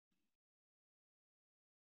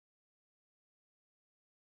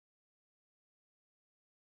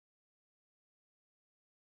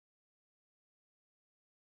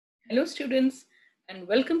Hello students and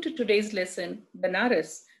welcome to today's lesson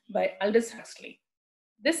Benares by Aldous Huxley.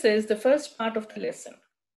 This is the first part of the lesson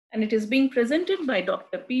and it is being presented by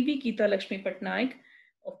Dr. P.V. Geeta Lakshmi Patnaik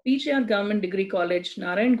of PGR Government Degree College,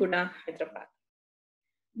 Narayanguda, Hyderabad.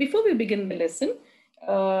 Before we begin the lesson,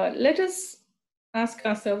 let us ask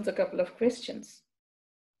ourselves a couple of questions.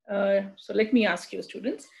 So let me ask you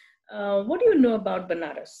students, what do you know about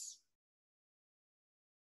Benares?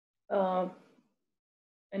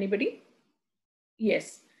 Anybody?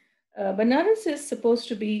 Yes, Benares is supposed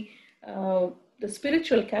to be the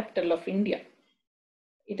spiritual capital of India.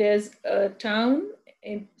 It is a town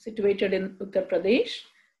situated in Uttar Pradesh,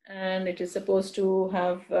 and it is supposed to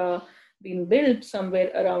have been built somewhere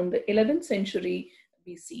around the 11th century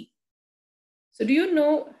BC. So do you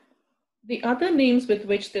know the other names with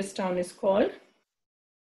which this town is called?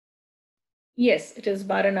 Yes, it is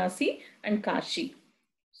Varanasi and Kashi.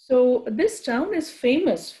 So this town is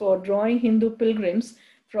famous for drawing Hindu pilgrims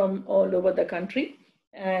from all over the country.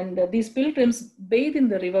 And these pilgrims bathe in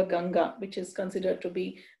the river Ganga, which is considered to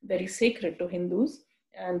be very sacred to Hindus.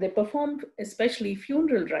 And they perform especially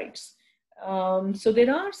funeral rites. So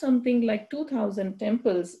there are something like 2,000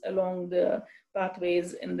 temples along the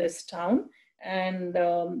pathways in this town. And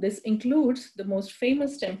this includes the most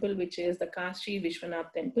famous temple, which is the Kashi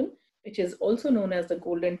Vishwanath temple, which is also known as the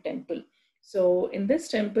Golden Temple. So in this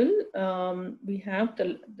temple, we have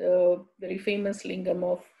the very famous lingam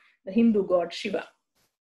of the Hindu god Shiva.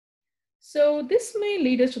 So this may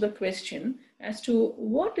lead us to the question as to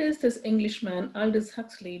what is this Englishman Aldous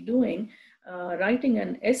Huxley doing writing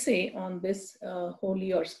an essay on this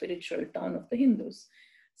holy or spiritual town of the Hindus.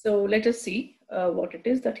 So let us see what it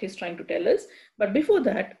is that he's trying to tell us. But before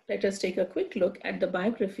that, let us take a quick look at the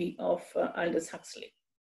biography of Aldous Huxley.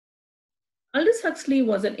 Aldous Huxley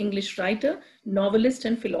was an English writer, novelist,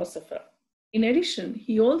 and philosopher. In addition,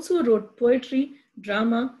 he also wrote poetry,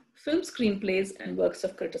 drama, film screenplays, and works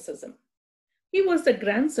of criticism. He was the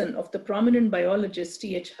grandson of the prominent biologist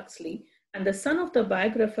T.H. Huxley and the son of the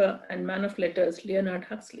biographer and man of letters Leonard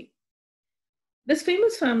Huxley. This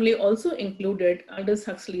famous family also included Aldous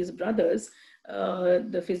Huxley's brothers,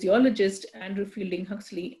 the physiologist Andrew Fielding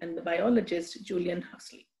Huxley and the biologist Julian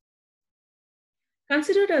Huxley.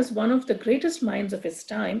 Considered as one of the greatest minds of his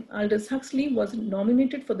time, Aldous Huxley was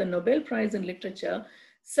nominated for the Nobel Prize in Literature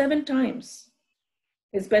 7 times.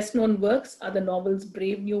 His best-known works are the novels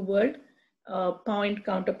Brave New World, Point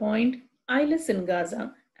Counterpoint, Eyeless in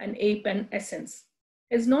Gaza, and Ape and Essence.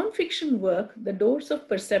 His non-fiction work, The Doors of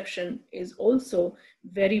Perception, is also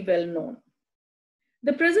very well known.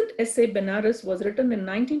 The present essay, Benares, was written in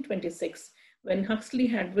 1926 when Huxley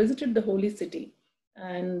had visited the holy city.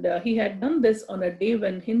 And he had done this on a day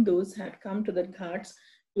when Hindus had come to the Ghats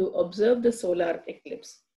to observe the solar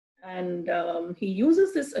eclipse. And he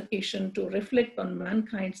uses this occasion to reflect on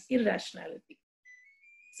mankind's irrationality.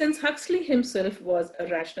 Since Huxley himself was a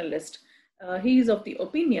rationalist, he is of the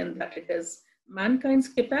opinion that it is mankind's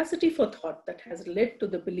capacity for thought that has led to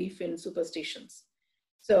the belief in superstitions.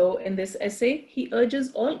 So in this essay, he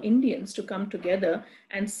urges all Indians to come together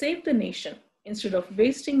and save the nation instead of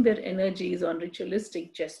wasting their energies on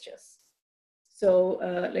ritualistic gestures. So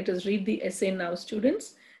let us read the essay now,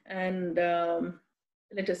 students, and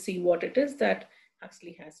let us see what it is that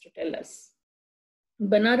Huxley has to tell us.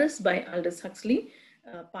 Benares by Aldous Huxley,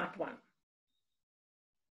 part 1.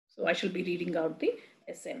 So I shall be reading out the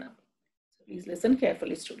essay now. So please listen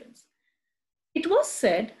carefully, students. It was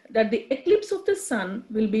said that the eclipse of the sun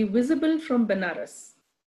will be visible from Benares,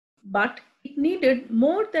 but it needed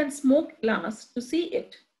more than smoked glass to see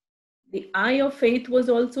it. The eye of faith was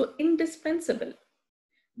also indispensable.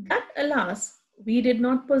 That, alas, we did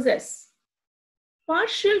not possess.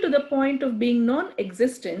 Partial to the point of being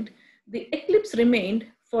non-existent, the eclipse remained,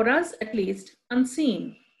 for us at least,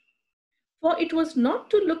 unseen. For it was not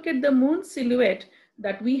to look at the moon's silhouette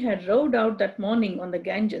that we had rowed out that morning on the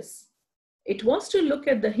Ganges. It was to look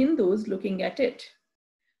at the Hindus looking at it.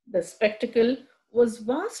 The spectacle was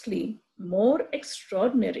vastly more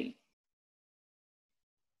extraordinary.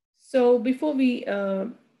 So before we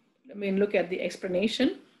look at the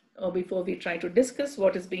explanation, or before we try to discuss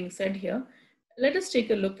what is being said here, let us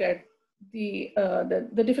take a look at the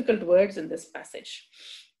difficult words in this passage.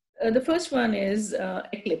 The first one is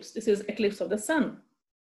eclipse. This is eclipse of the sun.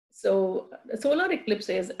 So the solar eclipse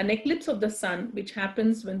is an eclipse of the sun which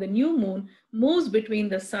happens when the new moon moves between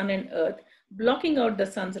the sun and earth, blocking out the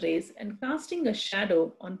sun's rays and casting a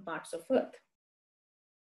shadow on parts of earth.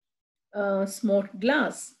 Smoked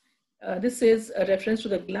glass. This is a reference to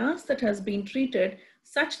the glass that has been treated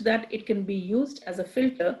such that it can be used as a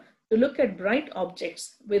filter to look at bright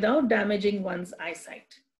objects without damaging one's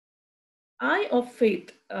eyesight. Eye of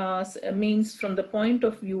faith means from the point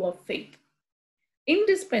of view of faith.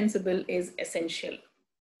 Indispensable is essential.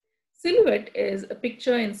 Silhouette is a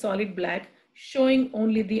picture in solid black showing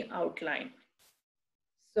only the outline.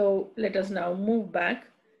 So let us now move back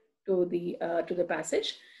to the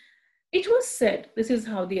passage. It was said, this is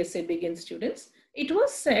how the essay begins, students. It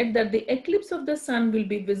was said that the eclipse of the sun will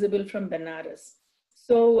be visible from Benares.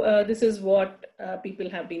 So this is what people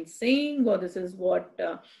have been saying, or this is what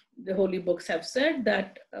the holy books have said,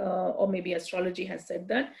 that, or maybe astrology has said,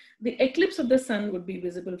 that the eclipse of the sun would be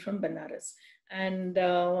visible from Benares. And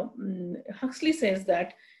Huxley says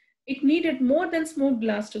that it needed more than smoked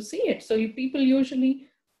glass to see it. So people usually,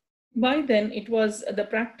 by then, it was the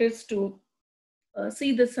practice to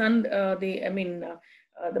see the sun,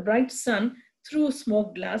 the bright sun through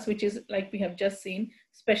smoked glass, which is like we have just seen,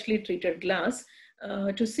 specially treated glass,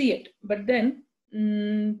 to see it. But then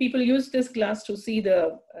people use this glass to see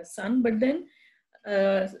the sun. But then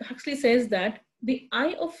Huxley says that the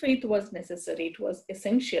eye of faith was necessary. It was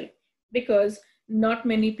essential because not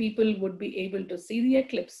many people would be able to see the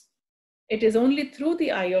eclipse. It is only through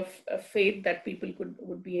the eye of faith that people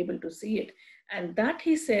would be able to see it. And that,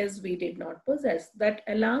 he says, we did not possess. That,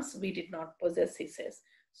 alas, we did not possess, he says.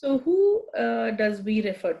 So who does we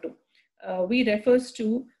refer to? We refers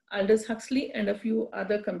to Aldous Huxley and a few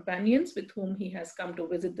other companions with whom he has come to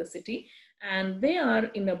visit the city. And they are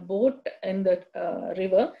in a boat in the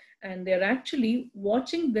river, and they're actually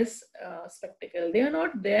watching this spectacle. They are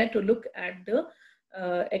not there to look at the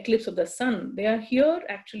eclipse of the sun. They are here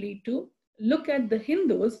actually to look at the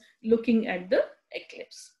Hindus looking at the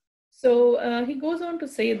eclipse. So he goes on to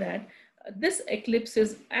say that this eclipse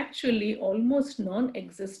is actually almost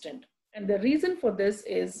non-existent. And the reason for this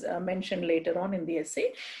is mentioned later on in the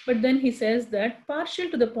essay. But then he says that partial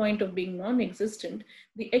to the point of being non-existent,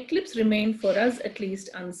 the eclipse remained, for us at least,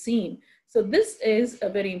 unseen. So this is a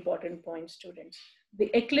very important point, students. The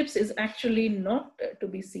eclipse is actually not to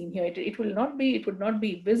be seen here. It would not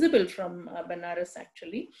be visible from Benares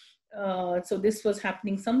actually. So this was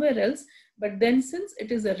happening somewhere else. But then, since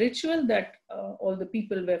it is a ritual that all the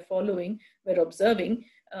people were following, were observing,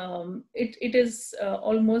 it is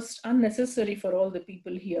almost unnecessary for all the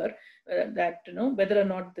people here that, whether or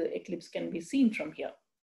not the eclipse can be seen from here.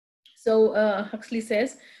 So Huxley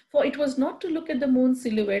says, for it was not to look at the moon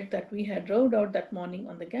silhouette that we had rowed out that morning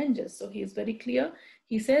on the Ganges. So he is very clear.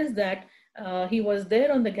 He says that he was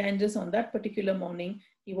there on the Ganges on that particular morning.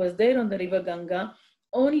 He was there on the river Ganga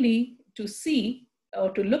only to see or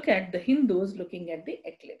to look at the Hindus looking at the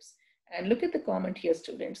eclipse. And look at the comment here,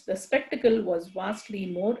 students. The spectacle was vastly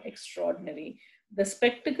more extraordinary. The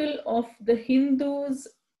spectacle of the Hindus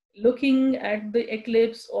looking at the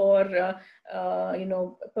eclipse or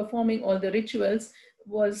performing all the rituals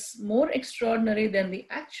was more extraordinary than the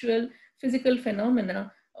actual physical phenomenon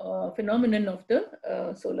of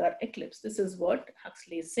the solar eclipse. This is what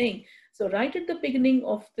Huxley is saying. So right at the beginning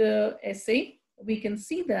of the essay, we can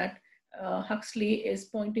see that Huxley is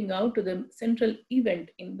pointing out to the central event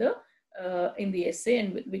in the essay,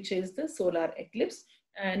 and which is the solar eclipse.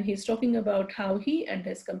 And he's talking about how he and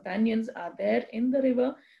his companions are there in the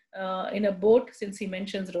river in a boat, since he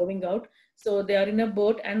mentions rowing out. So they are in a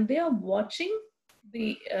boat and they are watching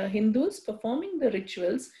the Hindus performing the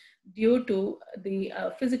rituals due to the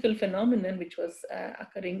physical phenomenon which was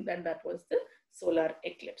occurring, and that was the solar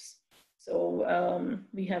eclipse. So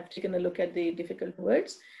we have taken a look at the difficult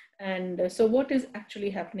words. And so what is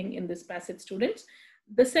actually happening in this passage, students?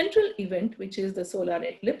 The central event, which is the solar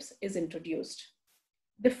eclipse, is introduced.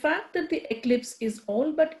 The fact that the eclipse is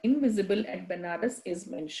all but invisible at Benares is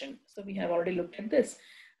mentioned. So we have already looked at this.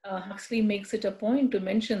 Huxley makes it a point to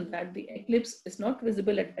mention that the eclipse is not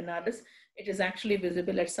visible at Benares. It is actually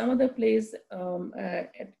visible at some other place,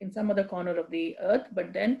 in some other corner of the earth.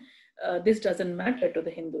 But then this doesn't matter to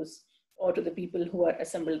the Hindus or to the people who are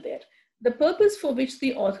assembled there. The purpose for which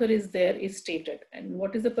the author is there is stated. And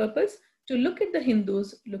what is the purpose? To look at the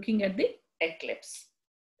Hindus looking at the eclipse.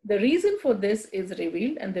 The reason for this is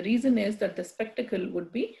revealed, and the reason is that the spectacle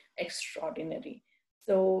would be extraordinary.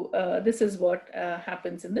 So this is what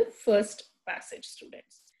happens in the first passage,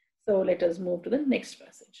 students. So let us move to the next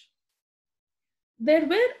passage. There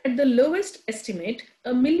were, at the lowest estimate,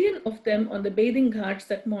 1 million of them on the bathing ghats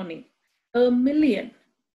that morning. 1 million.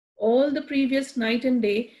 All the previous night and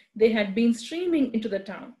day, they had been streaming into the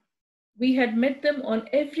town. We had met them on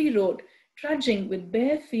every road, trudging with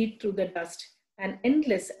bare feet through the dust, an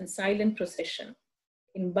endless and silent procession.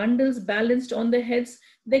 In bundles balanced on their heads,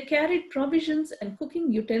 they carried provisions and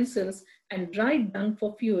cooking utensils and dried dung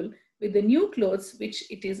for fuel, with the new clothes which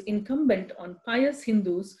it is incumbent on pious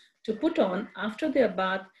Hindus to put on after their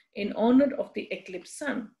bath in honor of the eclipsed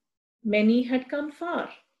sun. Many had come far.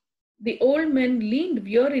 The old men leaned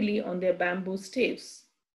wearily on their bamboo staves.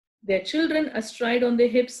 Their children astride on their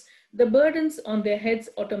hips, the burdens on their heads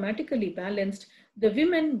automatically balanced, the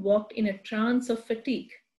women walked in a trance of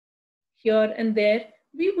fatigue. Here and there,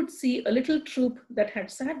 we would see a little troop that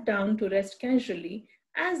had sat down to rest casually,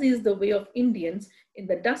 as is the way of Indians, in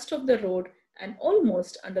the dust of the road and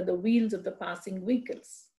almost under the wheels of the passing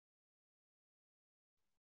vehicles.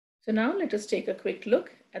 So now let us take a quick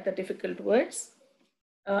look at the difficult words.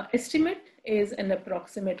 Estimate is an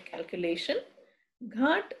approximate calculation.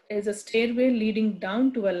 Ghat is a stairway leading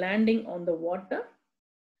down to a landing on the water.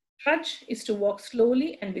 Trudge is to walk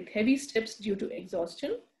slowly and with heavy steps due to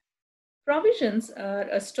exhaustion. Provisions are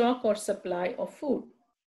a stock or supply of food.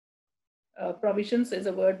 Provisions is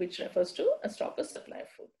a word which refers to a stock or supply of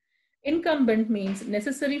food. Incumbent means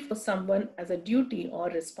necessary for someone as a duty or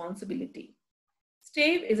responsibility.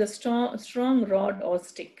 Stave is a strong rod or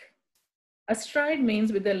stick. Astride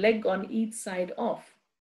means with a leg on each side off.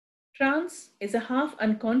 Trance is a half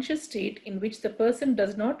unconscious state in which the person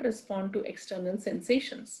does not respond to external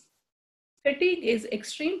sensations. Fatigue is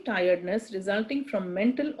extreme tiredness resulting from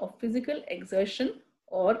mental or physical exertion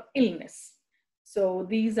or illness. So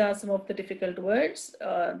these are some of the difficult words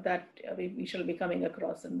that we shall be coming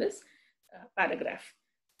across in this paragraph.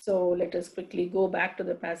 So let us quickly go back to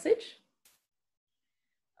the passage.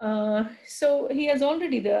 So he has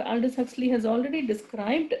already, Aldous Huxley has already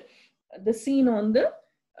described the scene on the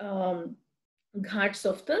ghats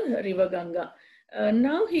of the river Ganga.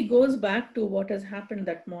 Now he goes back to what has happened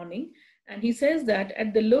that morning, and he says that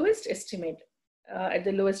at the lowest estimate, at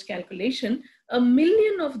the lowest calculation, 1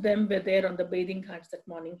 million of them were there on the bathing ghats that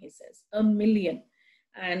morning, he says. 1 million.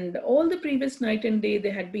 And all the previous night and day,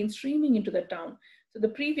 they had been streaming into the town. So the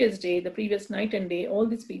previous day, the previous night and day, all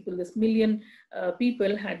these people, this million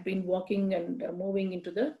people had been walking and moving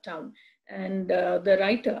into the town. And the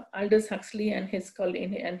writer, Aldous Huxley, and his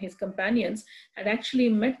companions had actually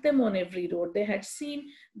met them on every road. They had seen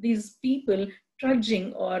these people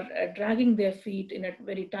trudging or dragging their feet in a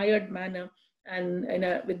very tired manner and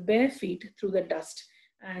with bare feet through the dust.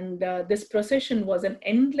 And this procession was an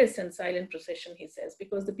endless and silent procession, he says,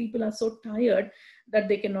 because the people are so tired that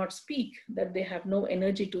they cannot speak, that they have no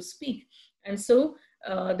energy to speak. And so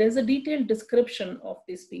there's a detailed description of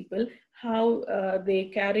these people, how they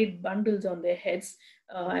carried bundles on their heads.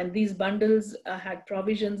 And these bundles had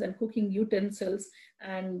provisions and cooking utensils,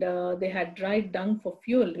 and they had dried dung for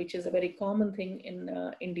fuel, which is a very common thing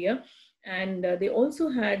in India. And they also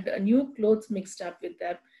had new clothes mixed up with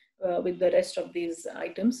them, with the rest of these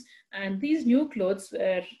items. And these new clothes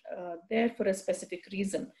were there for a specific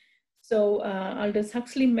reason. So Aldous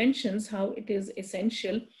Huxley mentions how it is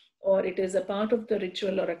essential, or it is a part of the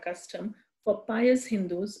ritual or a custom for pious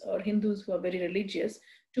Hindus or Hindus who are very religious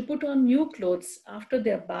to put on new clothes after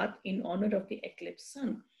their bath in honor of the eclipsed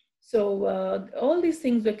sun. So all these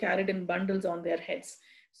things were carried in bundles on their heads.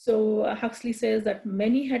 So Huxley says that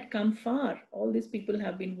many had come far. All these people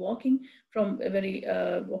have been walking from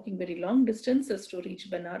walking very long distances to reach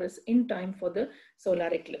Benares in time for the solar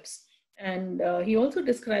eclipse. And he also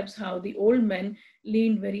describes how the old men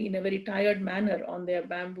leaned in a very tired manner on their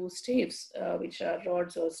bamboo staves, which are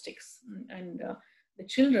rods or sticks. And the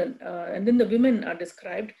children, and then the women are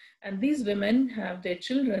described, and these women have their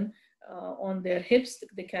children on their hips.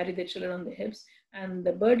 They carry their children on their hips, and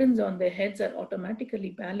the burdens on their heads are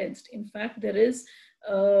automatically balanced. In fact, there is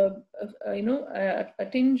a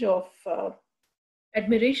tinge of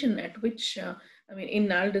admiration at which,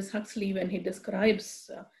 in Aldous Huxley, when he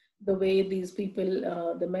describes the way these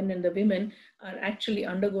people, the men and the women, are actually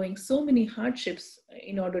undergoing so many hardships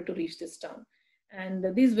in order to reach this town.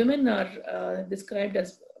 And these women are described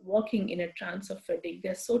as walking in a trance of fatigue.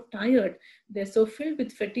 They're so tired, they're so filled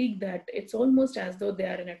with fatigue that it's almost as though they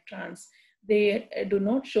are in a trance. They do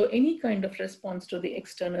not show any kind of response to the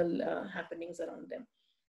external happenings around them.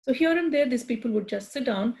 So here and there, these people would just sit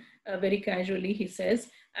down very casually, he says,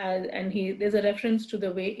 and there's a reference to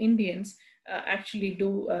the way Indians actually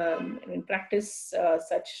do practice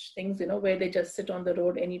such things, where they just sit on the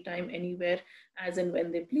road anytime, anywhere, as and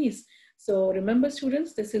when they please. So remember,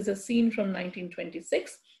 students, this is a scene from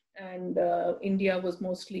 1926, and India was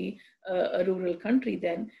mostly a rural country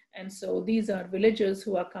then. And so these are villagers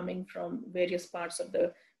who are coming from various parts of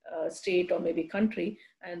the state or maybe country,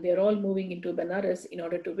 and they're all moving into Benares in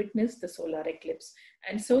order to witness the solar eclipse.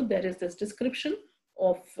 And so there is this description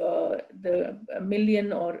of the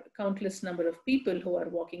million or countless number of people who are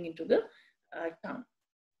walking into the town.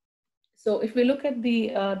 So if we look at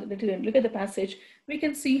the passage, we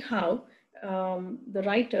can see how the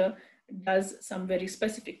writer does some very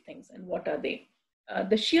specific things. And what are they?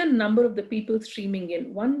 The sheer number of the people streaming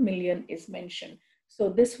in, 1 million is mentioned. So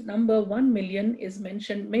this number 1 million is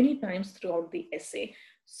mentioned many times throughout the essay.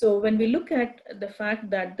 So when we look at the fact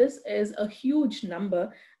that this is a huge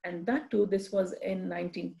number, and that too, this was in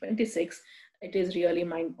 1926, it is really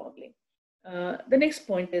mind-boggling. The next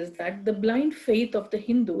point is that the blind faith of the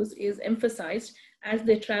Hindus is emphasized as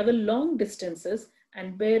they travel long distances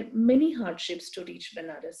and bear many hardships to reach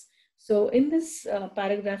Benares. So in this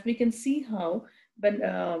paragraph, we can see how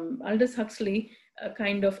Aldous Huxley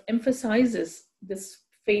kind of emphasizes this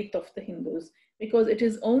faith of the Hindus, because it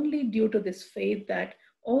is only due to this faith that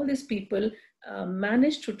all these people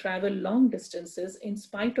manage to travel long distances in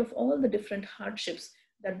spite of all the different hardships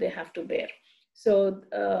that they have to bear. So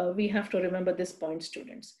we have to remember this point,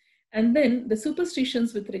 students. And then the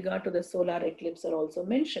superstitions with regard to the solar eclipse are also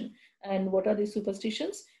mentioned. And what are the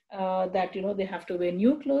superstitions? That, you know, they have to wear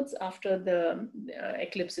new clothes after the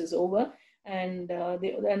eclipse is over. And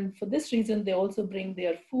for this reason, they also bring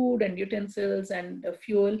their food and utensils and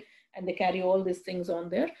fuel, and they carry all these things on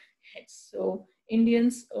their heads. So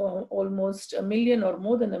Indians, almost 1 million or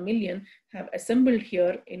more than 1 million, have assembled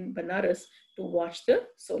here in Benares to watch the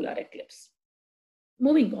solar eclipse.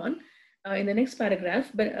 Moving on, in the next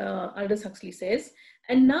paragraph, Aldous Huxley says,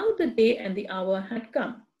 "And now the day and the hour had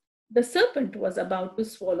come. The serpent was about to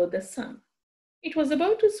swallow the sun. It was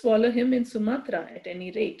about to swallow him in Sumatra at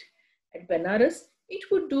any rate. At Benares, it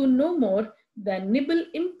would do no more than nibble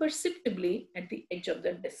imperceptibly at the edge of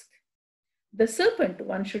the disk. The serpent,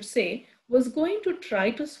 one should say, was going to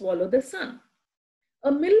try to swallow the sun.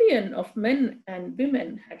 1 million of men and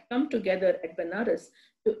women had come together at Benares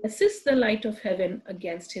to assist the light of heaven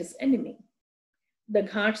against his enemy. The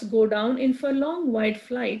ghats go down in furlong wide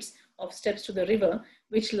flights of steps to the river,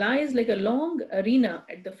 which lies like a long arena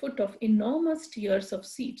at the foot of enormous tiers of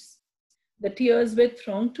seats. The tiers were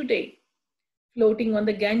thronged today. Floating on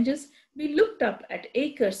the Ganges, we looked up at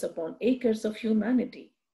acres upon acres of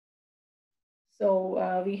humanity."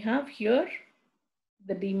 So we have here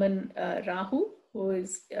the demon Rahu, who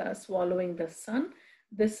is swallowing the sun.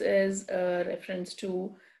 This is a reference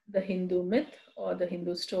to the Hindu myth or the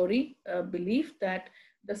Hindu story, belief that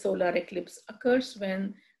the solar eclipse occurs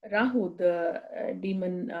when Rahu, the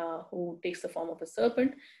demon who takes the form of a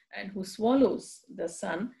serpent and who swallows the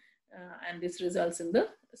sun, and this results in the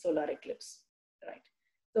solar eclipse. Right.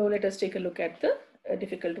 So let us take a look at the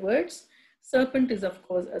difficult words. Serpent is, of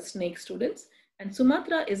course, a snake, students, and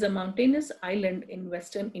Sumatra is a mountainous island in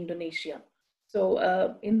western Indonesia.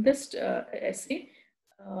 So in this essay,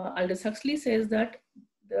 Aldous Huxley says that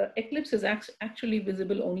the eclipse is actually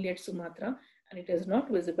visible only at Sumatra, and it is not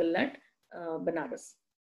visible at Benares.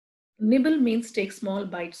 Nibble means take small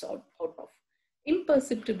bites out of.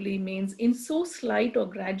 Imperceptibly means in so slight or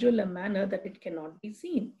gradual a manner that it cannot be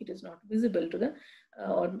seen. It is not visible to the,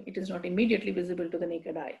 or it is not immediately visible to the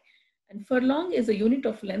naked eye. And furlong is a unit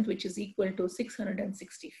of length which is equal to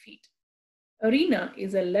 660 feet. Arena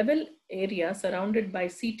is a level area surrounded by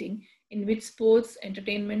seating in which sports,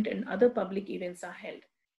 entertainment, and other public events are held.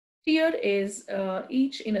 Tier is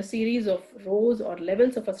each in a series of rows or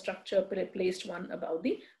levels of a structure placed one above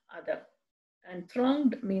the other. And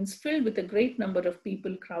thronged means filled with a great number of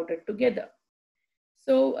people crowded together.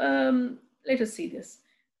 So let us see this.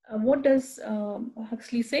 What does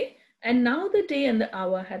Huxley say? And now the day and the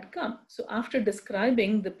hour had come. So after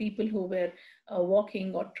describing the people who were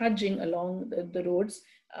walking or trudging along the roads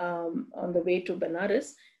on the way to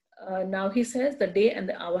Benares, now he says the day and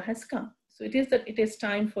the hour has come. So it is that it is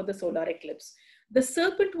time for the solar eclipse. The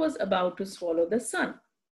serpent was about to swallow the sun.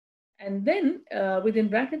 And then within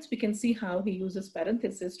brackets, we can see how he uses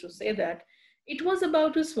parentheses to say that it was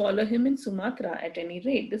about to swallow him in Sumatra at any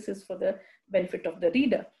rate. This is for the benefit of the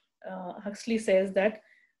reader. Huxley says that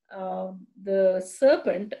the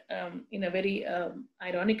serpent, in a very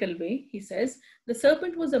ironical way, he says, the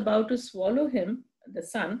serpent was about to swallow him, the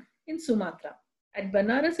sun, in Sumatra. At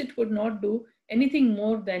Benares, it would not do anything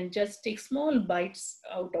more than just take small bites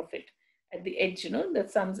out of it at the edge, you know, the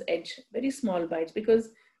sun's edge, very small bites, because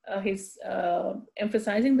he's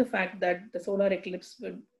emphasizing the fact that the solar eclipse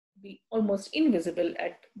would be almost invisible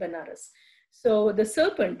at Benares. So the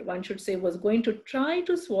serpent, one should say, was going to try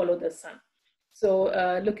to swallow the sun. So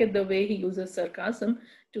look at the way he uses sarcasm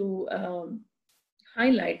to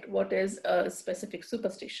highlight what is a specific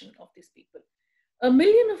superstition of these people. 1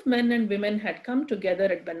 million of men and women had come together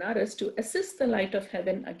at Benares to assist the light of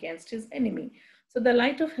heaven against his enemy. So the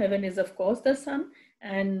light of heaven is, of course, the sun,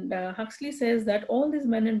 And Huxley says that all these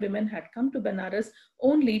men and women had come to Benares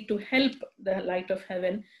only to help the light of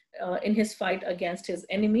heaven in his fight against his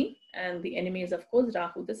enemy. And the enemy is, of course,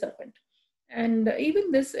 Rahu the serpent. And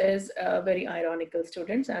even this is very ironical,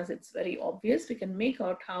 students, as it's very obvious. We can make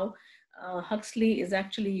out how Huxley is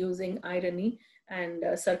actually using irony and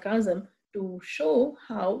sarcasm to show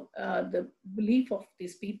how the belief of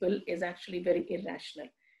these people is actually very irrational.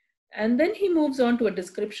 And then he moves on to a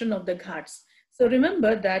description of the ghats. So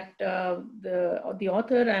remember that the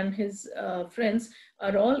author and his friends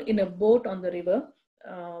are all in a boat on the river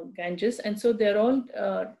Ganges, and so they're all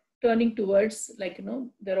turning towards, like,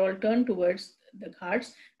 they're all turned towards the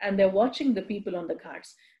ghats, and they're watching the people on the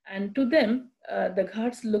ghats. And to them, the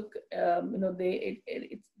ghats look,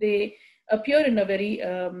 they appear in a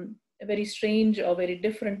very strange or very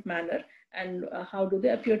different manner. And how do they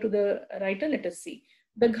appear to the writer? Let us see.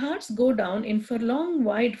 The ghats go down in furlong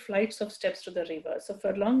wide flights of steps to the river. So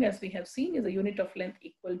furlong, as we have seen, is a unit of length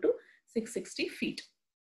equal to 660 feet.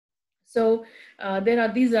 So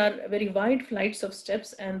these are very wide flights of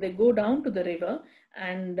steps, and they go down to the river,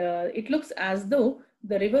 and it looks as though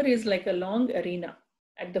the river is like a long arena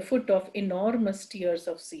at the foot of enormous tiers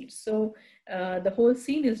of seats. So the whole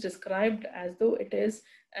scene is described as though it is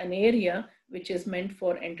an area which is meant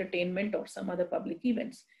for entertainment or some other public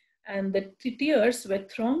events. And the tiers were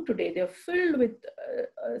thronged today. They're filled with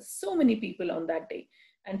so many people on that day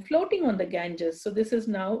and floating on the Ganges. So this is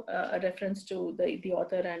now a reference to the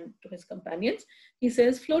author and to his companions. He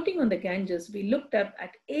says, floating on the Ganges, we looked up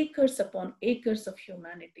at acres upon acres of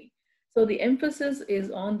humanity. So the emphasis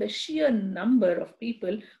is on the sheer number of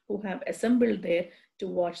people who have assembled there to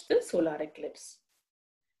watch the solar eclipse.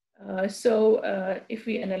 If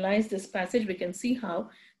we analyze this passage, we can see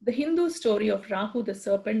how the Hindu story of Rahu the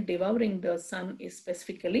serpent devouring the sun is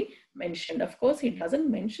specifically mentioned. Of course, he doesn't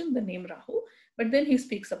mention the name Rahu, but then he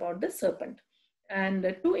speaks about the serpent.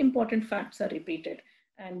 And two important facts are repeated.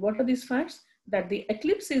 And what are these facts? That the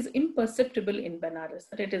eclipse is imperceptible in Benares,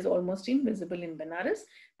 that it is almost invisible in Benares,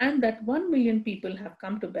 and that 1 million people have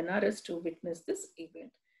come to Benares to witness this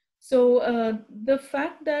event. So the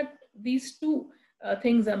fact that these two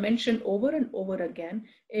things are mentioned over and over again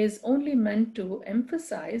is only meant to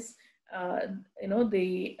emphasize,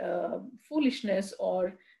 the foolishness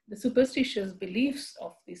or the superstitious beliefs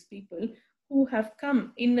of these people who have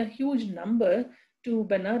come in a huge number to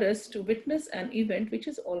Benares to witness an event which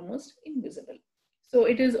is almost invisible. So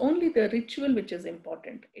it is only the ritual which is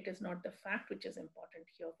important. It is not the fact which is important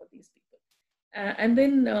here for these people. And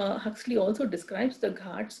then Huxley also describes the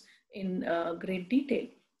ghats in great detail.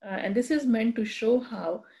 And this is meant to show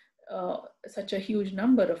how such a huge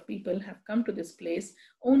number of people have come to this place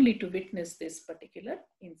only to witness this particular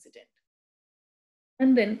incident.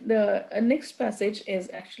 And then the next passage is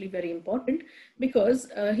actually very important because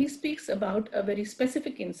he speaks about a very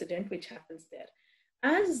specific incident which happens there.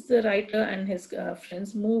 As the writer and his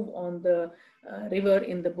friends move on the river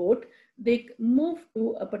in the boat, they move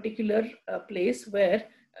to a particular place where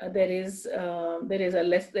there is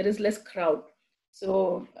less crowd.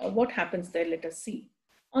 So what happens there? Let us see.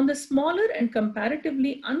 On the smaller and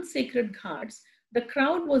comparatively unsacred ghats, the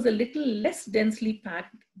crowd was a little less densely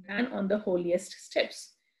packed than on the holiest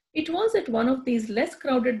steps. It was at one of these less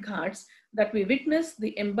crowded ghats that we witnessed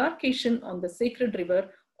the embarkation on the sacred river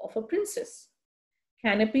of a princess.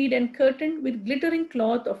 Canopied and curtained with glittering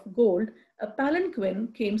cloth of gold, a palanquin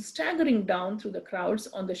came staggering down through the crowds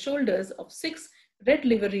on the shoulders of 6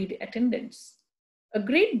 red-liveried attendants. A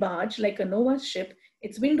great barge, like a Noah's ship,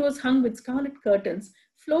 its windows hung with scarlet curtains,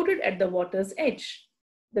 floated at the water's edge.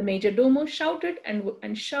 The major domo shouted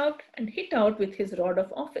and shoved and hit out with his rod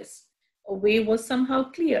of office. A way was somehow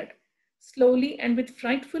cleared. Slowly and with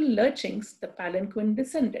frightful lurchings, the palanquin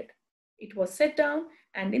descended. It was set down,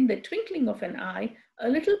 and in the twinkling of an eye, a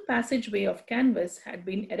little passageway of canvas had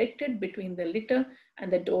been erected between the litter and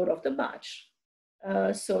the door of the barge.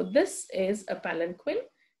 So this is a palanquin.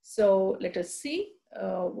 So let us see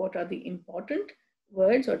what are the important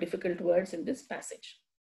words or difficult words in this passage.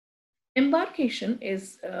 Embarkation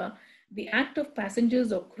is the act of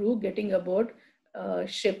passengers or crew getting aboard a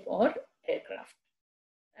ship or aircraft.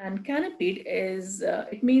 And canopied is,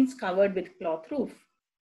 it means covered with cloth roof.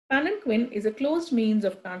 Palanquin is a closed means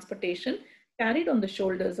of transportation carried on the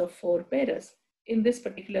shoulders of 4 bearers. In this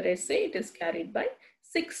particular essay, it is carried by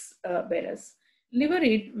 6 bearers.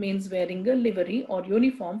 Liveried means wearing a livery or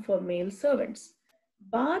uniform for male servants.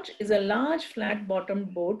 Barge is a large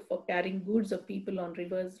flat-bottomed boat for carrying goods of people on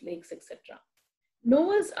rivers, lakes, etc.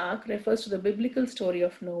 Noah's Ark refers to the biblical story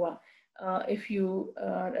of Noah, if you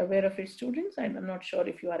are aware of it, students. I'm not sure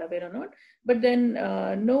if you are aware or not. But then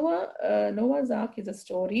Noah's Ark is a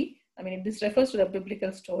story. I mean, this refers to the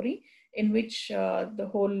biblical story in which the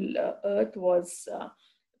whole earth was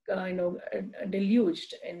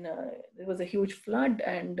deluged. There was a huge flood,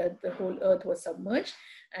 and the whole earth was submerged.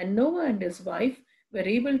 And Noah and his wife were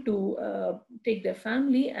able to take their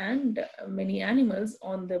family and many animals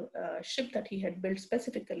on the ship that he had built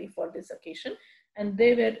specifically for this occasion, and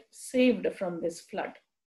they were saved from this flood.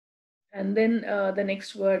 And then the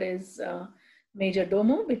next word is major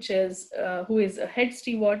domo, which is who is a head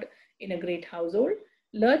steward in a great household.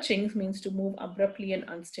 Lurchings means to move abruptly and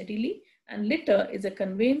unsteadily. And litter is a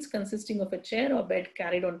conveyance consisting of a chair or bed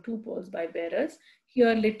carried on two poles by bearers.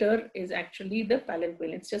 Here, litter is actually the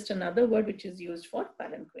palanquin. It's just another word which is used for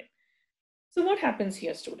palanquin. So what happens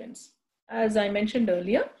here, students? As I mentioned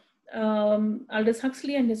earlier, Aldous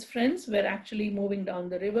Huxley and his friends were actually moving down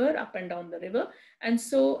the river, up and down the river. And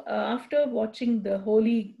so after watching the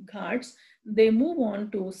holy ghats, they move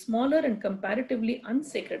on to smaller and comparatively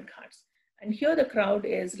unsacred ghats. And here the crowd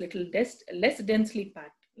is less densely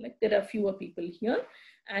packed. Like there are fewer people here.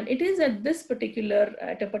 And it is at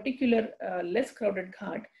a particular less crowded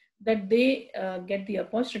ghat that they get the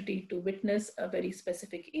opportunity to witness a very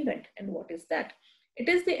specific event. And what is that? It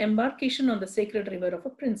is the embarkation on the sacred river of a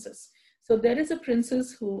princess. So there is a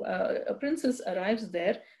princess arrives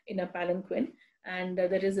there in a palanquin, and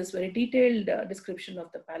there is this very detailed description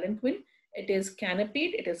of the palanquin. It is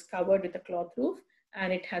canopied, it is covered with a cloth roof,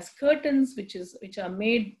 and it has curtains which are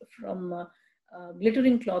made from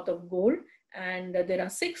glittering cloth of gold. And there are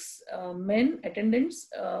 6 men attendants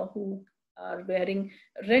who are wearing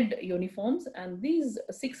red uniforms, and these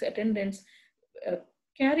 6 attendants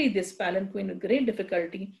carry this palanquin with great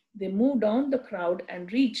difficulty. They move down the crowd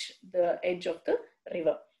and reach the edge of the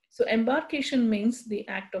river. So embarkation means the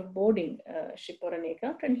act of boarding a ship or an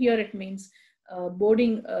aircraft, and here it means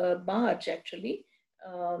boarding a barge actually.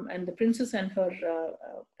 And the princess and her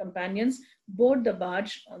companions board the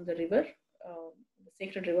barge on the river, the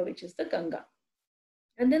sacred river, which is the Ganga.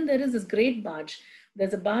 And then there is this great barge.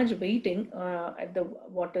 There's a barge waiting at the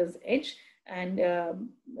water's edge, and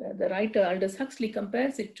the writer Aldous Huxley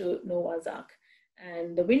compares it to Noah's Ark.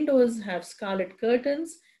 And the windows have scarlet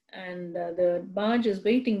curtains, and the barge is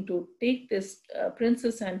waiting to take this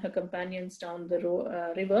princess and her companions down the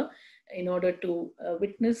river in order to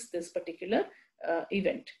witness this particular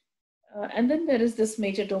event. And then there is this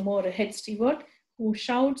major domo, or a head steward, who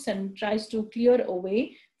shouts and tries to clear a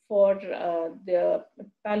way for the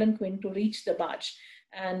palanquin to reach the barge.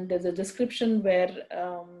 And there's a description where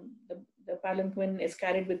the palanquin is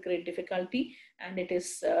carried with great difficulty, and it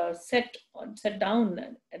is set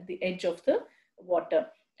down at the edge of the water.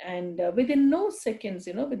 And within no seconds,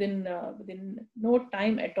 within no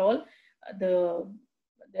time at all,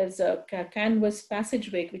 there's a canvas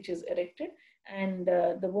passageway which is erected, and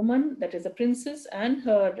the woman, that is a princess, and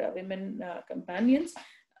her women companions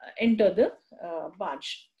enter the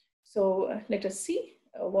barge. So let us see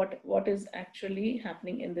what is actually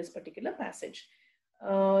happening in this particular passage.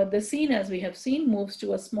 The scene, as we have seen, moves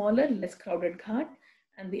to a smaller, less crowded ghat,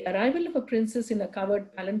 and the arrival of a princess in a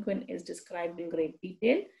covered palanquin is described in great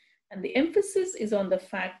detail. And the emphasis is on the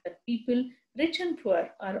fact that people, rich and poor,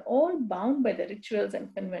 are all bound by the rituals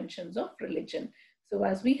and conventions of religion. So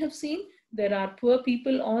as we have seen, there are poor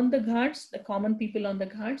people on the ghats, the common people on the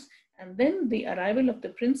ghats, and then the arrival of the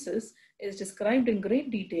princess is described in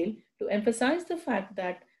great detail to emphasize the fact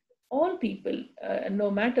that all people,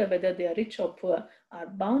 no matter whether they are rich or poor, are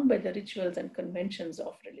bound by the rituals and conventions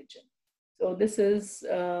of religion. So this is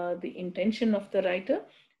the intention of the writer,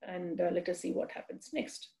 and let us see what happens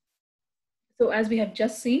next. So as we have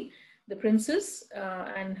just seen, the princess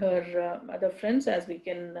and her other friends, as we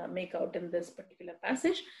can make out in this particular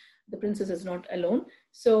passage, the princess is not alone.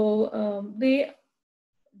 So they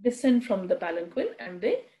descend from the palanquin and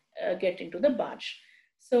they get into the barge.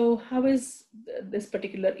 So how is this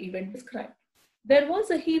particular event described? There was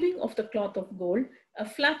a heaving of the cloth of gold, a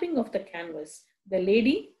flapping of the canvas. The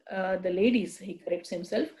ladies, he corrects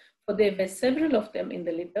himself, for there were several of them in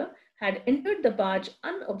the litter, had entered the barge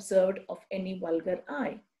unobserved of any vulgar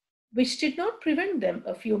eye, which did not prevent them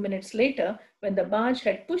a few minutes later, when the barge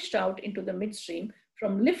had pushed out into the midstream,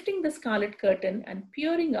 from lifting the scarlet curtain and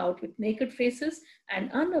peering out with naked faces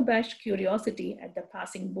and unabashed curiosity at the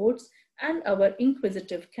passing boats and our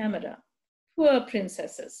inquisitive camera. Poor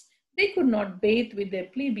princesses! They could not bathe with their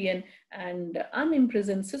plebeian and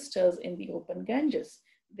unimprisoned sisters in the open Ganges.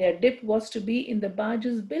 Their dip was to be in the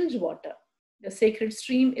barge's bilge water. The sacred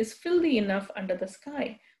stream is filthy enough under the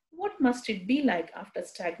sky. What must it be like after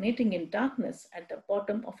stagnating in darkness at the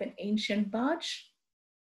bottom of an ancient barge?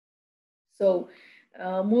 So,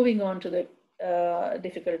 moving on to the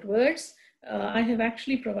difficult words, I have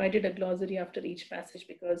actually provided a glossary after each passage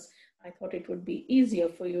because I thought it would be easier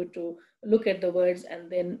for you to look at the words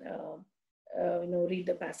and then read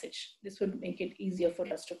the passage. This would make it easier for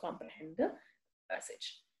us to comprehend the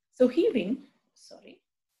passage. So, heaving, sorry,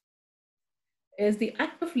 is the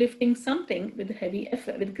act of lifting something with heavy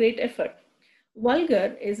effort, with great effort.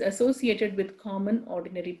 Vulgar is associated with common,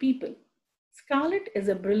 ordinary people. Scarlet is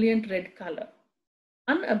a brilliant red color.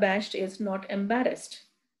 Unabashed is not embarrassed.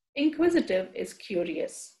 Inquisitive is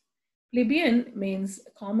curious. Plebeian means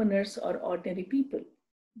commoners or ordinary people.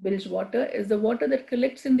 Bilge water is the water that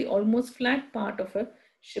collects in the almost flat part of a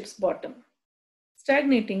ship's bottom.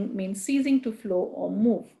 Stagnating means ceasing to flow or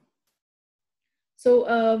move.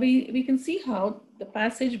 So we can see how the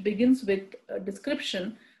passage begins with a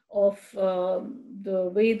description of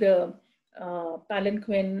the way the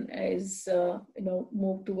palanquin is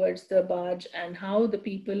moved towards the barge, and how the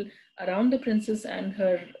people around the princess and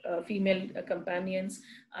her female companions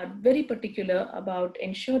are very particular about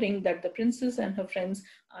ensuring that the princess and her friends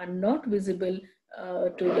are not visible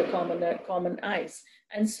to the common eyes.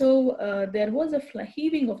 And so there was a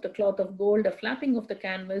heaving of the cloth of gold, a flapping of the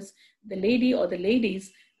canvas. The lady or the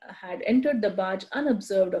ladies had entered the barge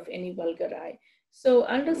unobserved of any vulgar eye. So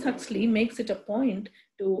Aldous Huxley makes it a point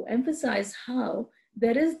to emphasize how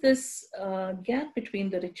there is this gap between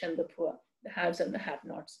the rich and the poor, the haves and the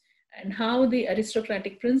have-nots, and how the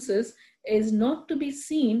aristocratic princess is not to be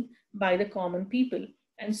seen by the common people.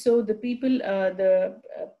 And so the people,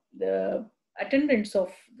 the attendants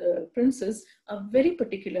of the princess are very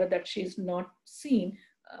particular that she is not seen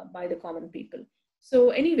by the common people.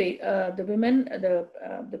 So anyway, the women,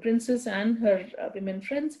 the princess and her women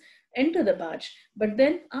friends enter the barge, but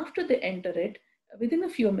then after they enter it, within a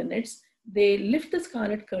few minutes, they lift the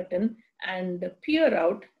scarlet curtain and peer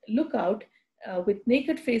out, look out with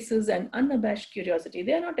naked faces and unabashed curiosity.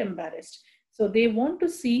 They are not embarrassed. So they want to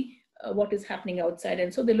see what is happening outside.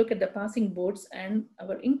 And so they look at the passing boats and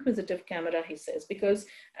our inquisitive camera, he says, because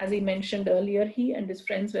as he mentioned earlier, he and his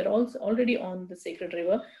friends were also already on the sacred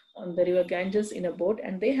river, on the river Ganges in a boat,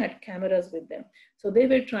 and they had cameras with them. So they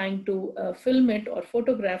were trying to film it or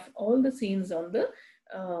photograph all the scenes on the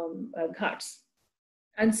ghats.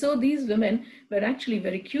 And so these women were actually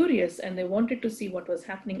very curious and they wanted to see what was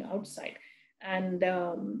happening outside. And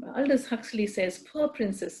Aldous Huxley says, poor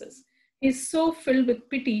princesses. He's so filled with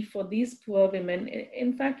pity for these poor women.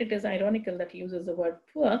 In fact, it is ironical that he uses the word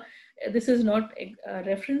poor. This is not a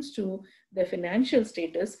reference to their financial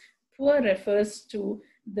status. Poor refers to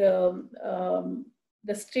the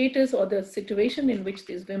status or the situation in which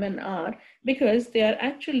these women are, because they are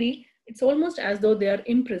actually, it's almost as though they are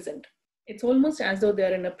imprisoned. It's almost as though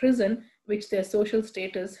they're in a prison which their social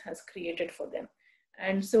status has created for them.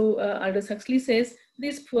 And so Aldous Huxley says,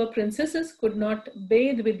 these poor princesses could not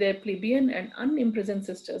bathe with their plebeian and unimprisoned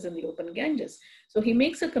sisters in the open Ganges. So he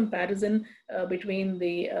makes a comparison between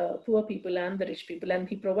the poor people and the rich people. And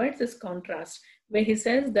he provides this contrast where he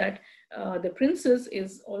says that the princess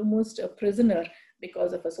is almost a prisoner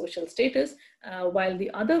because of a social status, while the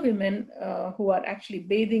other women who are actually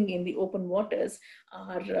bathing in the open waters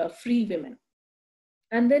are free women.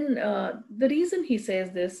 And then the reason he says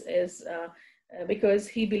this is because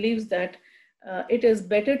he believes that it is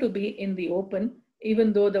better to be in the open,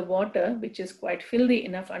 even though the water, which is quite filthy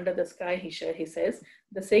enough under the sky, he says,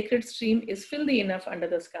 the sacred stream is filthy enough under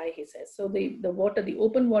the sky, he says. So the water, the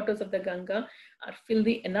open waters of the Ganga are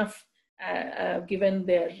filthy enough, given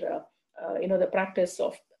their, the practice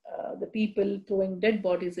of the people throwing dead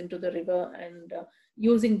bodies into the river and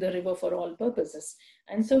using the river for all purposes.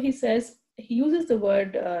 And so he says, he uses the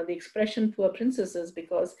word, the expression poor princesses,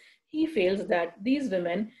 because he feels that these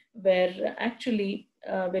women were actually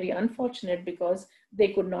very unfortunate because they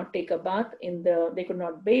could not take a bath they could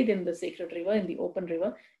not bathe in the sacred river, in the open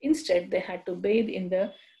river. Instead, they had to bathe in the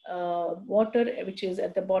water which is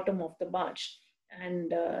at the bottom of the barge.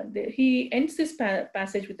 And he ends this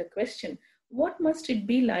passage with a question: what must it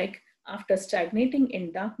be like after stagnating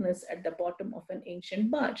in darkness at the bottom of an ancient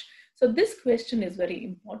barge? So this question is very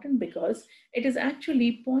important because it is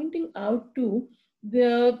actually pointing out to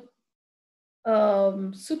the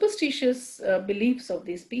superstitious beliefs of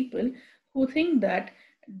these people who think that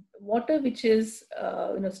water which is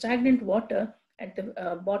stagnant water at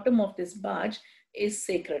the bottom of this barge is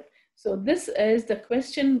sacred. So this is the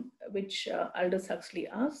question which Aldous Huxley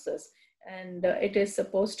asks us, and it is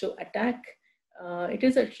supposed to attack, it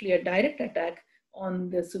is actually a direct attack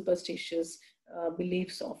on the superstitious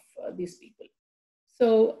beliefs of these people.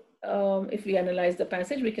 So if we analyze the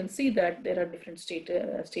passage, we can see that there are different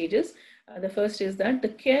stages. The first is that the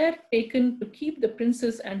care taken to keep the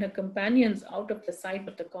princess and her companions out of the sight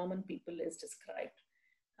of the common people is described.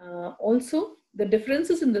 Also, the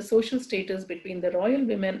differences in the social status between the royal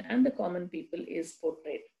women and the common people is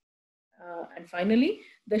portrayed. And finally,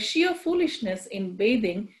 the sheer foolishness in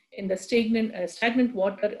bathing in the stagnant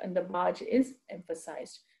water and the barge is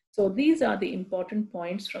emphasized. So these are the important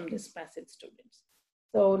points from this passage, students.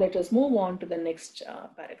 So let us move on to the next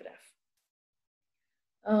paragraph.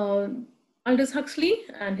 Aldous Huxley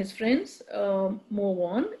and his friends move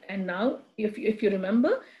on, and now, if you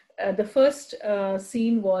remember, the first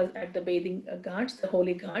scene was at the bathing ghats, the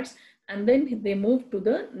holy ghats, and then they moved to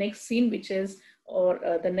the next scene, which is, or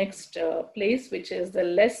the next place, which is the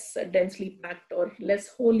less densely packed or less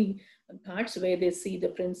holy ghats, where they see the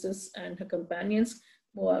princess and her companions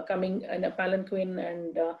coming in a palanquin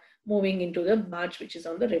and moving into the barge, which is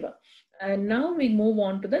on the river. And now we move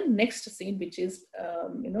on to the next scene, which is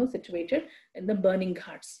situated in the burning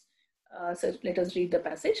ghats. So let us read the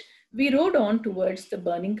passage. We rode on towards the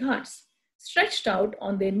burning ghats. Stretched out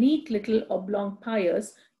on their neat little oblong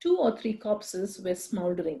pyres, 2 or 3 corpses were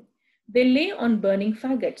smouldering. They lay on burning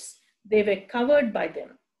faggots. They were covered by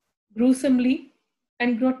them. Gruesomely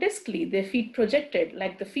and grotesquely, their feet projected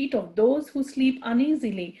like the feet of those who sleep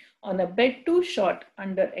uneasily on a bed too short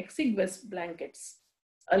under exiguous blankets.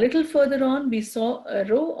 A little further on, we saw a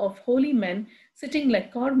row of holy men sitting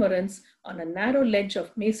like cormorants on a narrow ledge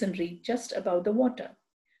of masonry just above the water.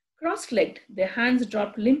 Cross-legged, their hands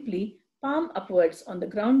dropped limply, palm upwards on the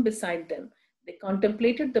ground beside them. They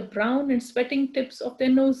contemplated the brown and sweating tips of their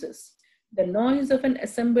noses. The noise of an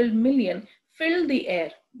assembled million filled the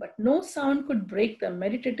air, but no sound could break the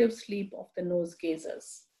meditative sleep of the nose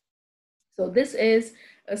gazers. So this is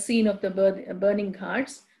a scene of the burning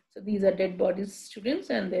ghats. So these are dead bodies, students,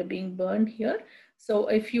 and they're being burned here. So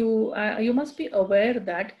if you must be aware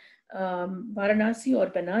that Varanasi or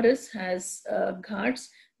Benares has ghats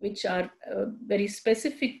which are very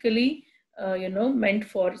specifically meant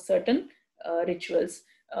for certain rituals.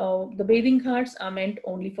 The bathing ghats are meant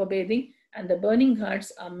only for bathing, and the burning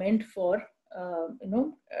ghats are meant for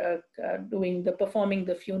performing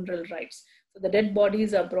the funeral rites. So the dead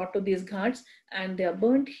bodies are brought to these ghats and they are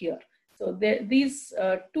burnt here. So these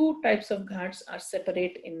 2 types of ghats are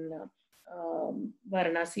separate in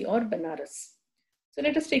Varanasi or Benares. So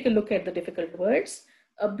let us take a look at the difficult words.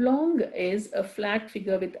 Oblong is a flat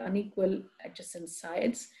figure with unequal adjacent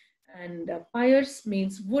sides, and pyres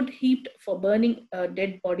means wood heaped for burning a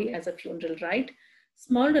dead body as a funeral rite.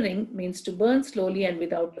 Smoldering means to burn slowly and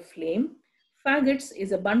without a flame. Faggots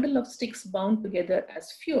is a bundle of sticks bound together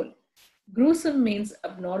as fuel. Gruesome means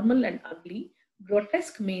abnormal and ugly.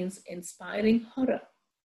 Grotesque means inspiring horror.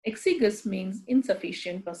 Exiguous means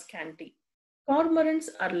insufficient or scanty. Cormorants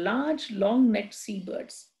are large, long-necked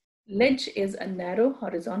seabirds. Ledge is a narrow,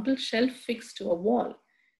 horizontal shelf fixed to a wall.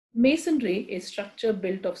 Masonry is structure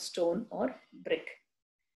built of stone or brick.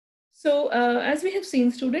 So as we have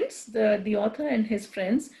seen, students, the author and his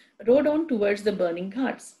friends rode on towards the burning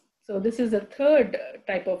ghats. So this is the third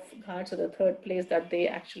type of ghats, or the third place that they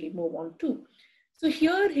actually move on to. So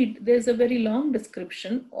here there's a very long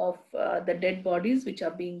description of the dead bodies which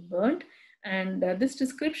are being burnt, and this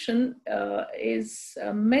description is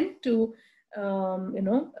meant to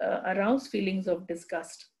arouse feelings of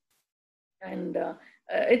disgust, and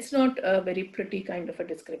it's not a very pretty kind of a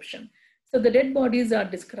description. So the dead bodies are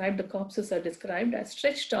described, the corpses are described as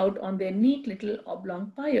stretched out on their neat little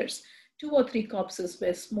oblong pyres. 2 or 3 corpses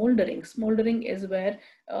were smoldering. Smoldering is where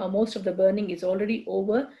most of the burning is already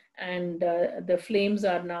over, and the flames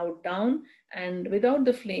are now down, and without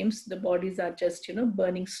the flames, the bodies are just,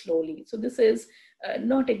 burning slowly. So this is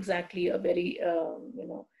not exactly a very,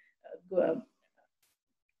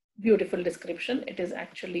 beautiful description. It is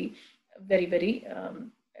actually very, very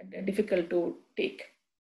difficult to take.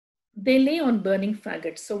 They lay on burning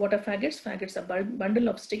faggots. So what are faggots? Faggots are a bundle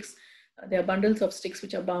of sticks. They are bundles of sticks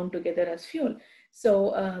which are bound together as fuel.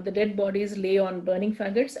 So the dead bodies lay on burning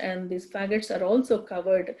faggots, and these faggots are also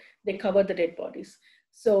covered. They cover the dead bodies.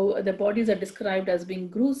 So the bodies are described as being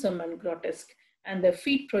gruesome and grotesque, and their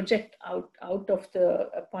feet project out of the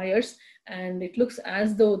pyres, and it looks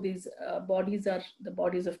as though these bodies are the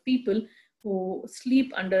bodies of people who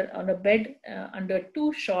sleep on a bed under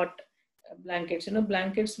 2 short blankets,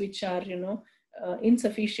 blankets which are,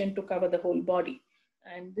 insufficient to cover the whole body.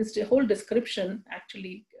 And this whole description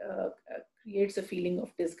actually creates a feeling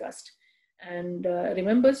of disgust. And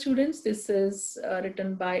remember, students, this is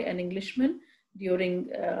written by an Englishman during,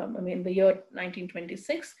 the year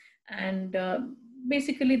 1926. And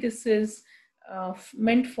basically, this is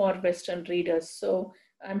meant for Western readers. So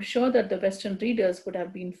I'm sure that the Western readers would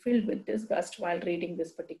have been filled with disgust while reading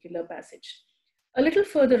this particular passage. A little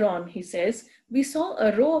further on, he says, we saw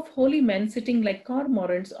a row of holy men sitting like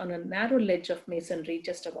cormorants on a narrow ledge of masonry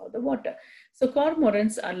just above the water. So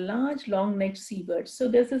cormorants are large, long-necked seabirds. So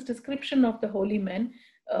there's this description of the holy men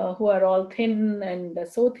who are all thin and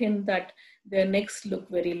so thin that their necks look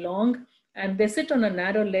very long, and they sit on a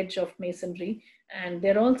narrow ledge of masonry, and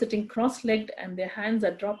they're all sitting cross-legged, and their hands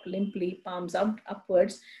are dropped limply, palms out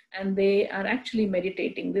upwards, and they are actually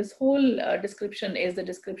meditating. This whole description is the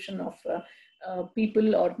description of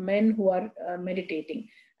people or men who are meditating.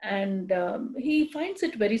 And he finds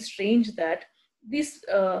it very strange that these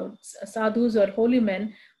sadhus or holy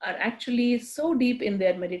men are actually so deep in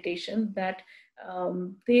their meditation that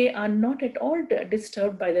they are not at all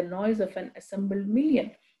disturbed by the noise of an assembled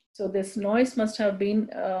million. So this noise must have been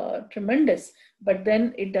tremendous, but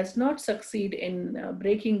then it does not succeed in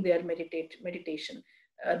breaking their meditation.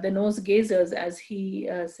 The nose gazers, as he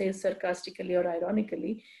says sarcastically or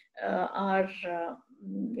ironically, are,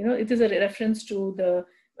 it is a reference to the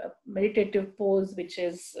meditative pose which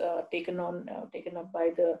is taken up by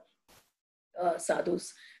the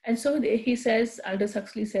sadhus. And so he says, Aldous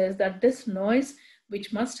Huxley says that this noise,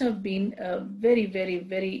 which must have been very, very,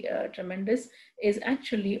 very tremendous, is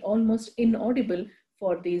actually almost inaudible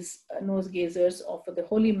for these nose gazers or for the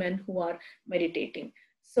holy men who are meditating.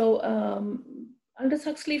 So Aldous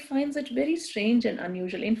Huxley finds it very strange and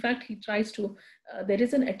unusual. In fact, he tries to, there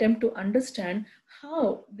is an attempt to understand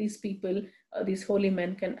how these people, these holy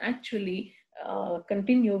men, can actually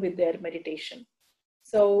continue with their meditation.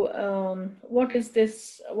 So what is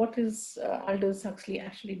this? What is Aldous Huxley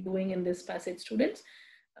actually doing in this passage, students?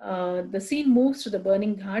 The scene moves to the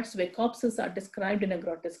burning ghats where corpses are described in a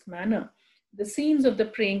grotesque manner. The scenes of the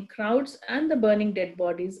praying crowds and the burning dead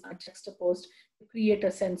bodies are juxtaposed to create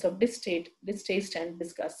a sense of distaste and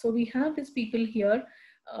disgust. So we have these people here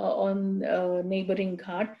on neighboring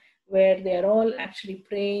ghat, where they are all actually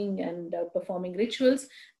praying and performing rituals.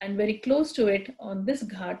 And very close to it, on this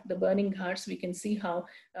ghat, the burning ghats, we can see how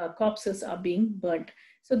corpses are being burnt.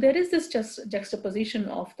 So there is this juxtaposition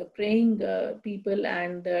of the praying people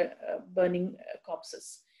and the burning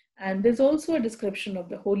corpses. And there's also a description of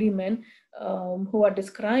the holy men who are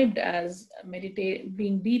described as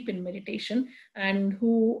being deep in meditation, and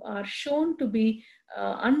who are shown to be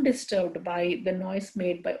undisturbed by the noise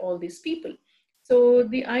made by all these people. So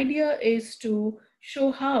the idea is to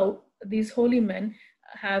show how these holy men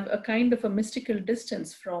have a kind of a mystical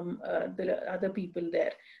distance from the other people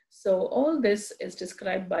there. So all this is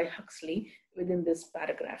described by Huxley within this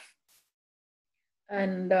paragraph.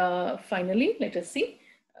 And finally, let us see.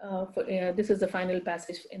 This is the final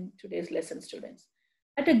passage in today's lesson, students.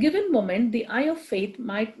 At a given moment, the eye of faith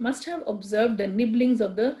must have observed the nibblings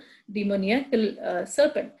of the demoniacal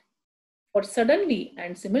serpent. For suddenly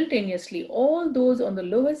and simultaneously, all those on the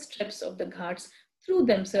lowest steps of the ghats threw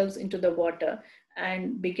themselves into the water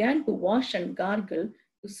and began to wash and gargle,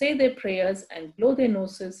 to say their prayers and blow their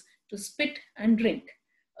noses, to spit and drink.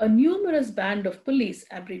 A numerous band of police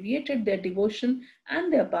abbreviated their devotion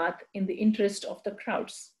and their bath in the interest of the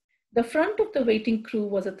crowds. The front of the waiting crew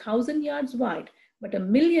was 1,000 yards wide, but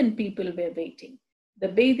 1,000,000 people were waiting. The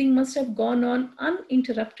bathing must have gone on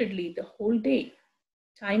uninterruptedly the whole day.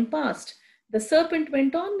 Time passed. The serpent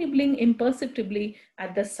went on nibbling imperceptibly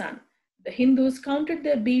at the sun. The Hindus counted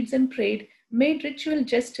their beads and prayed, made ritual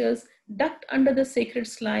gestures, ducked under the sacred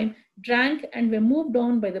slime, drank, and were moved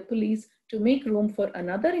on by the police to make room for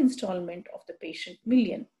another installment of the patient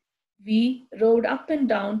million. We rode up and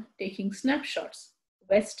down, taking snapshots.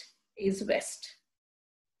 West is west.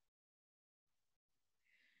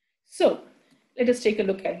 So, let us take a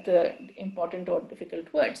look at the important or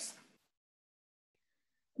difficult words.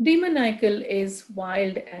 Demoniacal is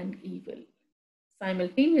wild and evil.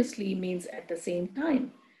 Simultaneously means at the same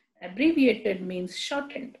time. Abbreviated means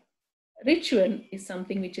shortened. Ritual is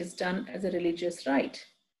something which is done as a religious rite.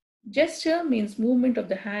 Gesture means movement of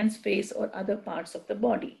the hands, face, or other parts of the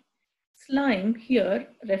body. Slime here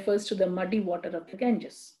refers to the muddy water of the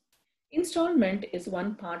Ganges. Installment is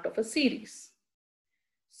one part of a series.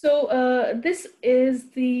 So this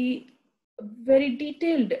is the very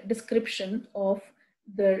detailed description of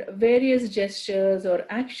the various gestures or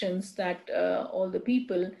actions that all the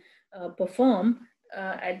people perform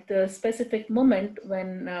at the specific moment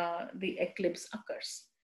when the eclipse occurs.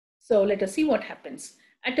 So let us see what happens.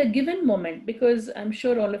 At a given moment, because I'm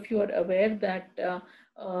sure all of you are aware that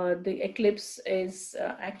the eclipse is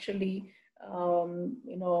actually,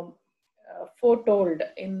 foretold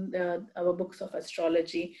in our books of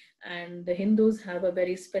astrology, and the Hindus have a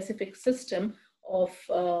very specific system of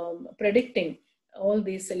predicting all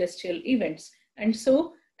these celestial events. And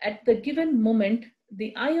so at the given moment,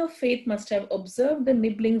 the eye of faith must have observed the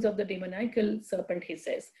nibblings of the demoniacal serpent, he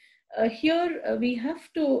says. Here we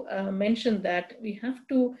have to mention that we have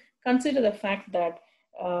to consider the fact that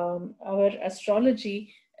our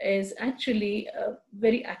astrology is actually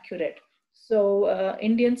very accurate. So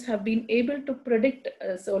Indians have been able to predict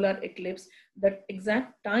a solar eclipse, the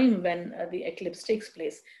exact time when the eclipse takes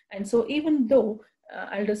place. And so even though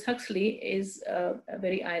Aldous Huxley is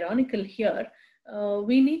very ironical here,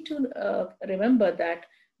 we need to remember that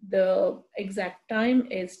the exact time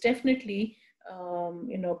is definitely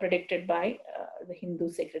predicted by the Hindu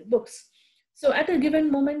sacred books. So at a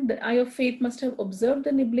given moment, the eye of faith must have observed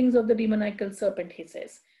the nibblings of the demoniacal serpent, he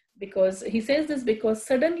says. Because he says this because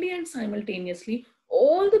suddenly and simultaneously,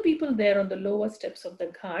 all the people there on the lower steps of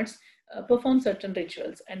the ghats perform certain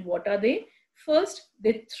rituals. And what are they? First,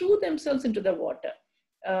 they threw themselves into the water.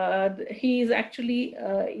 He is actually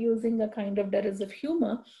using a kind of derisive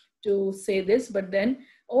humor to say this, but then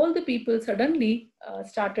all the people suddenly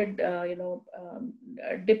started,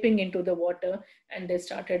 dipping into the water, and they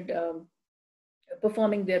started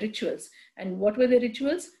performing their rituals. And what were the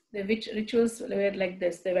rituals? The rituals were like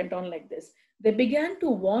this. They went on like this. They began to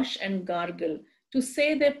wash and gargle, to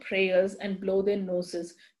say their prayers and blow their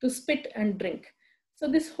noses, to spit and drink. So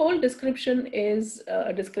this whole description is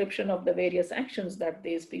a description of the various actions that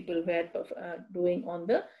these people were doing on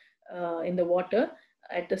the in the water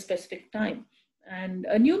at the specific time. And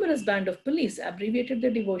a numerous band of police abbreviated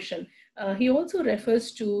the devotion. He also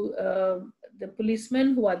refers to the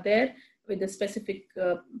policemen who are there with the specific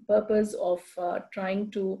purpose of trying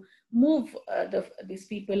to move these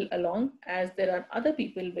people along, as there are other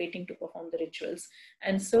people waiting to perform the rituals.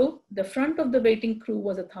 And so the front of the waiting crew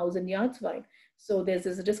was 1,000 yards wide. So there's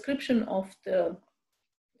this description of the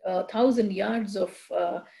 1,000 yards of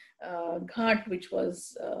ghat, which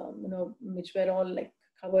was, which were all like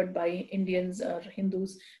covered by Indians or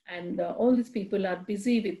Hindus, and all these people are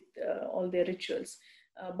busy with all their rituals.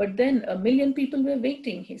 But then 1 million people were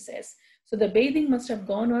waiting, he says. So the bathing must have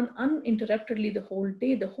gone on uninterruptedly the whole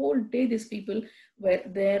day. The whole day these people were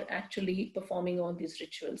there actually performing all these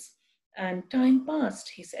rituals. And time passed,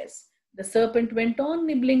 he says. The serpent went on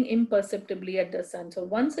nibbling imperceptibly at the sun. So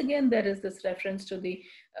once again, there is this reference to the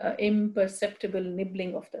imperceptible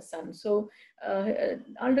nibbling of the sun. So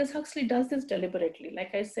Aldous Huxley does this deliberately.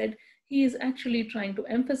 Like I said, he is actually trying to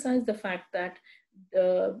emphasize the fact that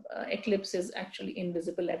the eclipse is actually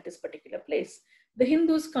invisible at this particular place. The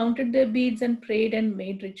Hindus counted their beads and prayed and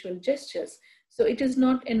made ritual gestures. So it is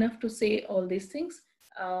not enough to say all these things.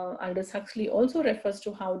 Aldous Huxley also refers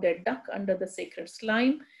to how they duck under the sacred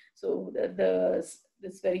slime. So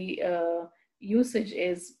this very usage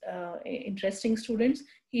is interesting, students.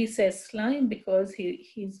 He says slime because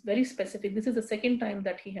he's very specific. This is the second time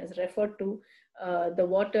that he has referred to the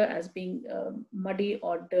water as being muddy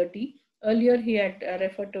or dirty. Earlier he had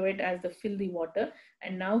referred to it as the filthy water,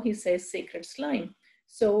 and now he says sacred slime.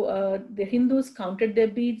 So the Hindus counted their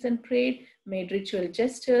beads and prayed, made ritual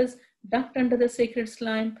gestures, ducked under the sacred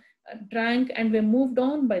slime, drank, and were moved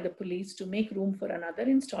on by the police to make room for another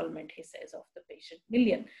installment, he says, of the patient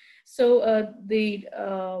million. So the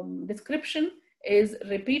description is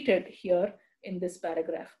repeated here in this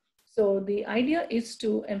paragraph. So the idea is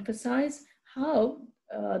to emphasize how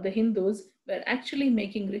the Hindus were actually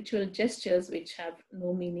making ritual gestures which have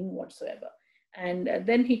no meaning whatsoever. And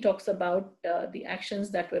then he talks about the actions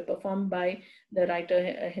that were performed by the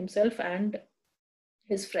writer himself and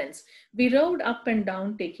his friends. We rode up and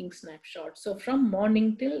down taking snapshots. So from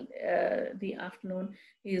morning till the afternoon,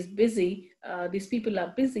 he is busy. These people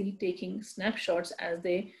are busy taking snapshots as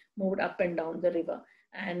they moved up and down the river.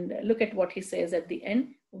 And look at what he says at the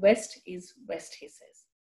end. West is west, he says.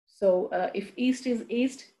 So if east is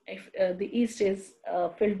east, if the east is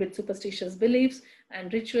filled with superstitious beliefs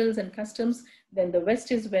and rituals and customs, then the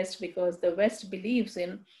west is west, because the west believes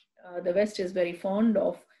in, the west is very fond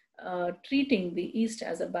of treating the East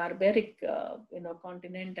as a barbaric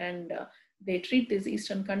continent, and they treat these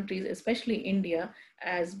Eastern countries, especially India,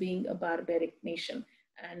 as being a barbaric nation.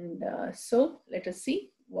 And so let us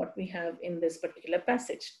see what we have in this particular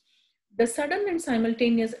passage. The sudden and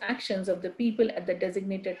simultaneous actions of the people at the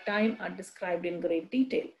designated time are described in great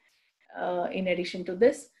detail. In addition to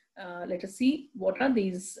this, let us see what are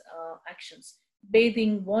these actions.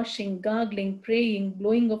 Bathing, washing, gargling, praying,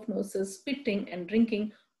 blowing of noses, spitting, and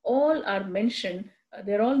drinking all are mentioned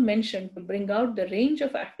they're all mentioned to bring out the range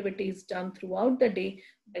of activities done throughout the day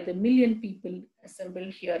by the million people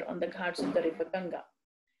assembled here on the ghats of the river Ganga.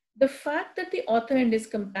 The fact that the author and his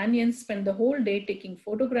companions spend the whole day taking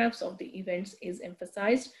photographs of the events is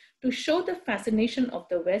emphasized to show the fascination of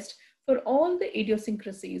the West for all the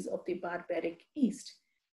idiosyncrasies of the barbaric East.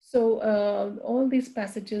 So all these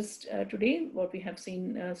passages today, what we have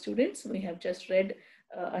seen, students, we have just read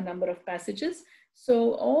a number of passages.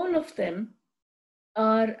 So all of them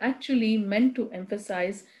are actually meant to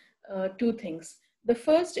emphasize two things. The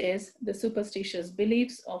first is the superstitious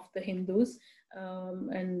beliefs of the Hindus,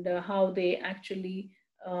 and how they actually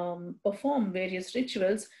perform various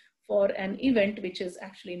rituals for an event which is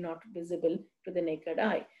actually not visible to the naked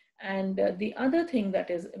eye. And the other thing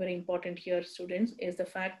that is very important here, students, is the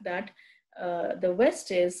fact that the West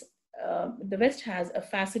has a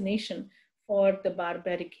fascination for the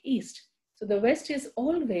barbaric East. So the West is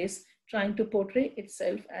always trying to portray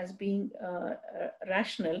itself as being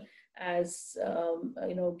rational, as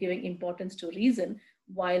giving importance to reason,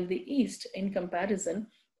 while the East, in comparison,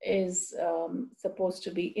 is supposed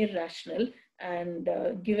to be irrational and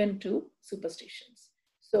given to superstitions.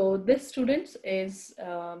 So this, students, is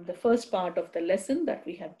the first part of the lesson that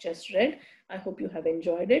we have just read. I hope you have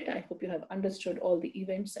enjoyed it. I hope you have understood all the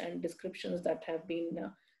events and descriptions that have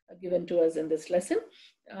been given to us in this lesson.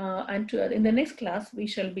 In the next class, we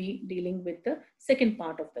shall be dealing with the second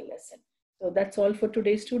part of the lesson. So that's all for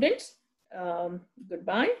today, students.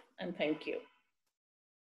 Goodbye and thank you.